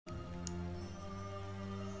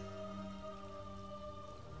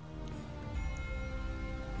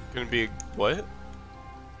Gonna be what?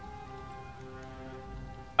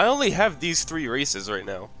 I only have these 3 races right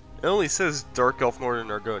now. It only says Dark Elf, Northern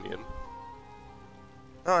Argonian.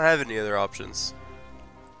 I don't have any other options.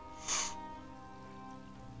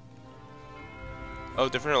 Oh,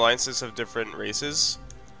 different alliances have different races?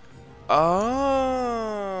 Oh.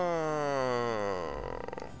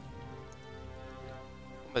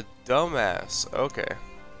 I'm a dumbass. Okay.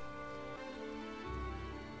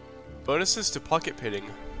 Bonuses to pocket pitting.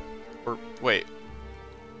 Or, wait.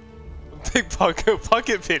 Big pocket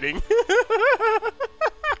pitting.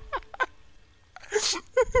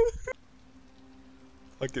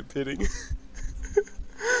 Pocket pitting.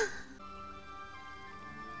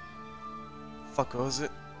 Fuck, what was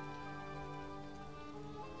it?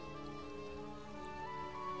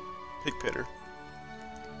 Pig pitter.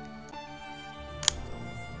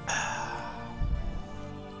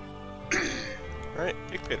 Alright,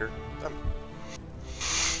 pig pitter. Done.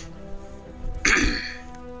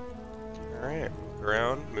 Alright,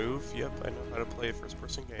 ground, move. Yep, I know how to play a first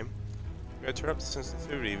person game. I'm gonna turn up the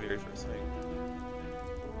sensitivity very first thing.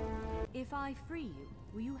 If I free you,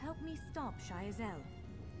 will you help me stop Shayazel?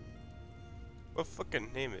 What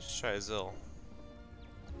fucking name is Shayazel?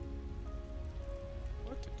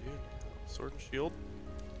 What to do now? Sword and shield?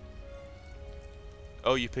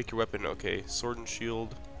 Oh, you pick your weapon. Okay, sword and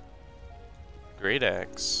shield. Great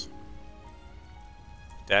axe.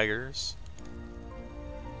 Daggers.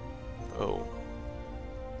 Oh.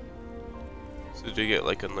 So do you get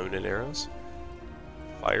like unlimited arrows?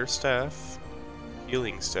 Fire staff.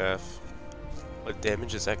 Healing staff. What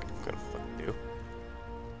damage is that gonna fucking do?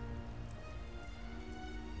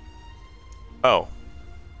 Oh.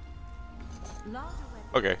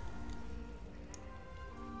 Okay.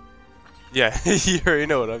 Yeah, you already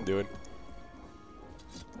know what I'm doing.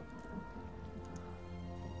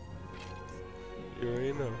 You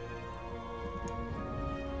already know.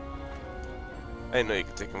 I didn't know you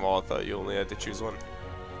could take them all. I thought you only had to choose one.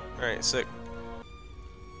 Alright, sick.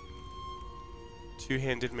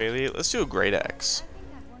 Two-handed melee. Let's do a great axe.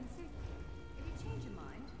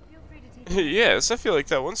 Yes, I feel like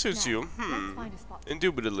that one suits you.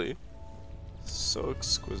 Indubitably. So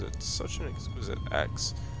exquisite. Such an exquisite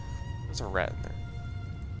axe. There's a rat in there.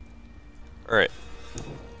 Alright.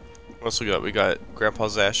 What else we got? We got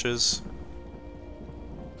Grandpa's Ashes.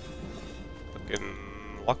 Fucking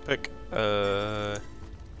lockpick.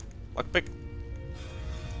 Lockpick.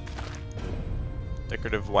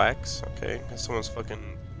 Decorative wax. Okay. Got someone's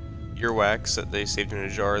fucking earwax that they saved in a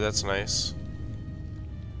jar. That's nice.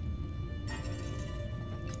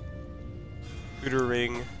 Computer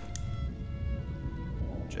ring.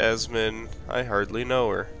 Jasmine. I hardly know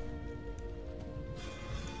her.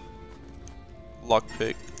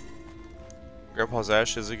 Lockpick. Grandpa's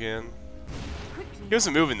Ashes again. He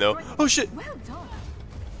wasn't moving though. Oh shit!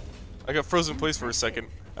 I got frozen in place for a second.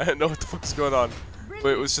 I didn't know what the fuck was going on.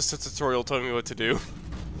 But it was just a tutorial telling me what to do.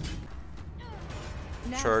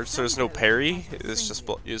 Charge. So there's no parry. It's just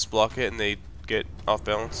you just block it and they get off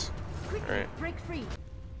balance. Alright. What do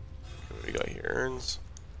we got here? Urns.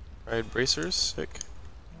 Ride bracers. Sick.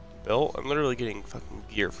 Belt. I'm literally getting fucking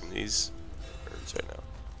gear from these urns right now.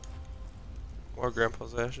 More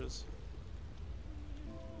Grandpa's Ashes.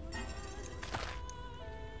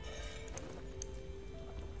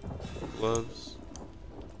 Gloves.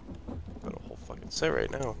 Got a whole fucking set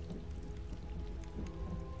right now.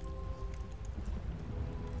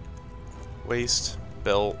 Waist,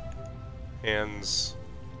 belt, hands,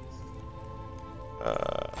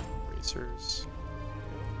 bracers.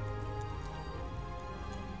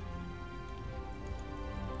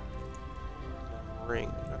 Ring.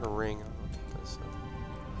 I got a ring. I don't know what this is.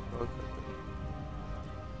 Okay.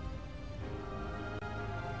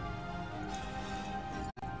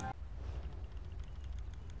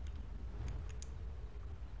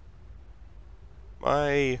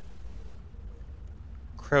 My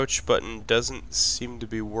crouch button doesn't seem to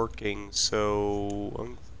be working, so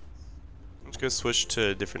I'm just gonna switch to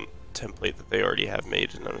a different template that they already have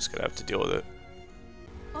made, and I'm just gonna have to deal with it.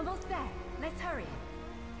 Almost there. Let's hurry.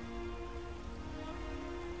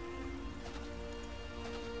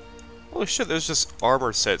 Holy shit, there's just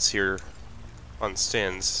armor sets here on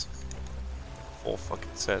stands. Full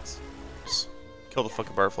fucking sets. Just kill the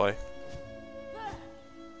fucking barfly.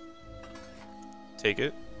 Take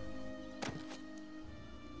it.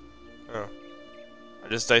 Oh. I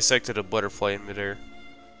just dissected a butterfly in midair.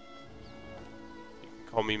 You can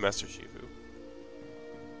call me Master Shifu.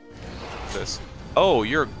 What's this? Oh,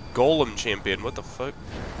 you're a golem champion. What the fuck?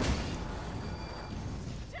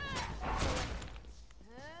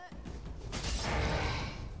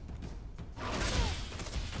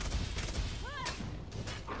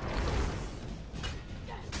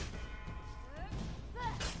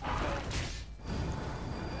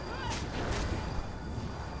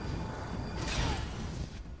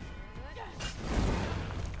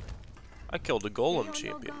 killed a golem Stay on your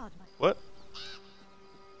champion. guard, What?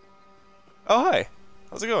 Oh, hi.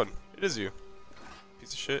 How's it going? It is you.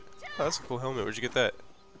 Piece of shit. Oh, that's a cool helmet. Where'd you get that?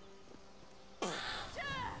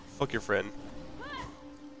 Fuck your friend.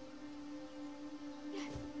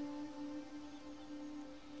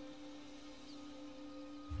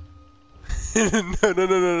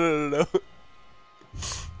 No.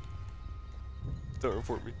 Don't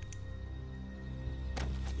report me.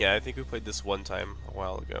 Yeah, I think we played this one time a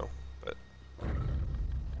while ago, but...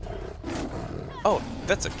 Oh,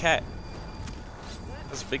 that's a cat.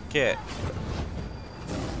 That's a big cat.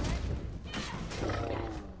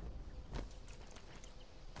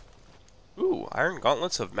 Ooh, Iron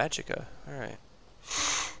Gauntlets of Magicka. Alright.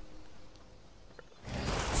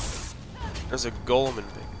 There's a golem in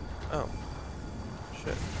big. Oh.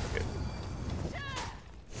 Shit. Okay.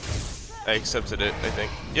 I accepted it, I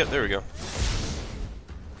think. Yep, there we go.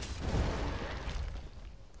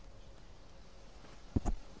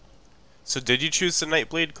 So did you choose the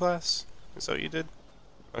Nightblade class? Is that what you did?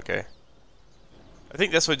 Okay. I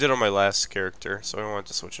think that's what I did on my last character, so I wanted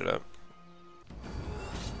to switch it up.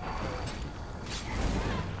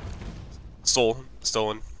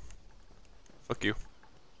 Stolen. Fuck you.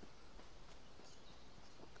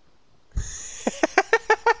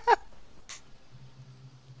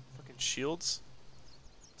 Fucking shields.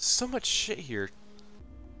 So much shit here.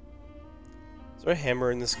 Is there a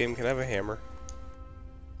hammer in this game? Can I have a hammer?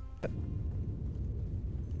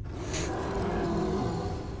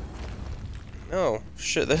 Oh,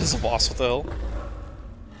 shit, that is a boss. What the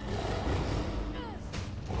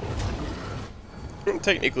hell?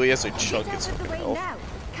 Technically, as a chunk, it's fucking health. now.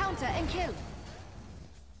 Counter and kill.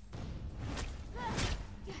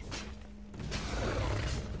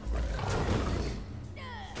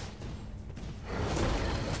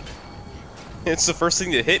 It's the first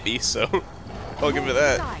thing that hit me, so I'll give it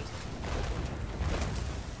that.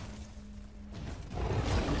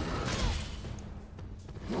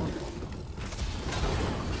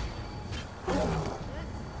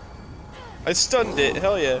 I stunned it,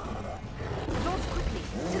 hell yeah. Launch quickly,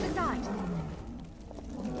 to the side.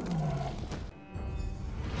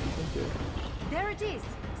 There it is.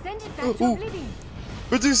 Send it back to oblivion.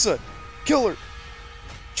 Medusa! Kill her!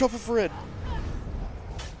 Chop off her head!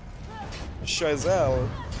 Shizel.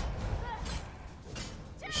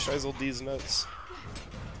 Shizel D's nuts.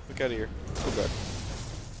 Fuck out of here. Oh god.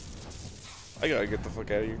 I gotta get the fuck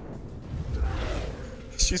out of here.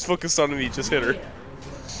 She's focused on me, just hit her.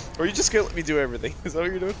 Or you just can't let me do everything. Is that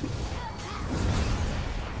what you're doing?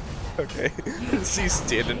 Okay. See you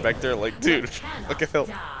standing back there like, dude, what the hell?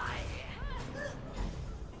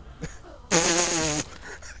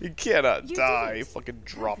 You cannot die. You fucking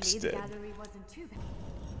drops dead.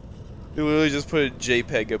 They literally just put a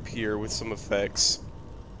JPEG up here with some effects.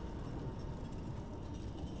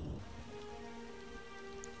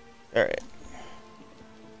 Alright.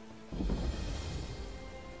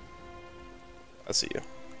 I see you.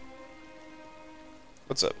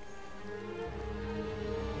 What's up?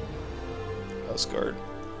 House guard.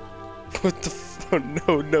 What the f- oh,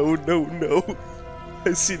 no.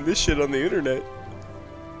 I've seen this shit on the internet.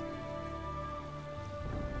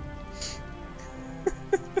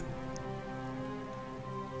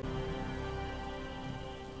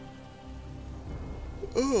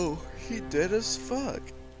 Oh, he dead as fuck.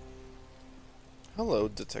 Hello,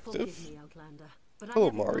 detective. Forgive me, Outlander, but Hello, I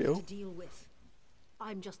have Mario. enough to deal with.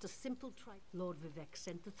 I'm just a simple Lord Vivek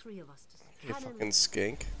sent the three of us to You fucking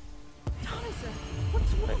skank. Darlinger,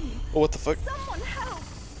 what's wrong? Oh, what the fuck? Someone help!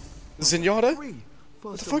 Zenyatta?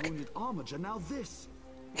 First the fuck? a wounded armature, now this.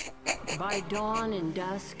 By dawn and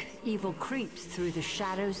dusk, evil creeps through the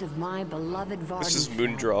shadows of my beloved Varden. This is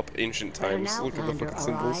Moondrop, ancient times. Look at the fucking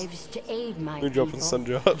symbols. Arrives to aid my Moondrop and people,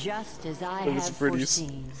 Sundrop. just as I That was have pretty.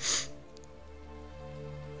 foreseen.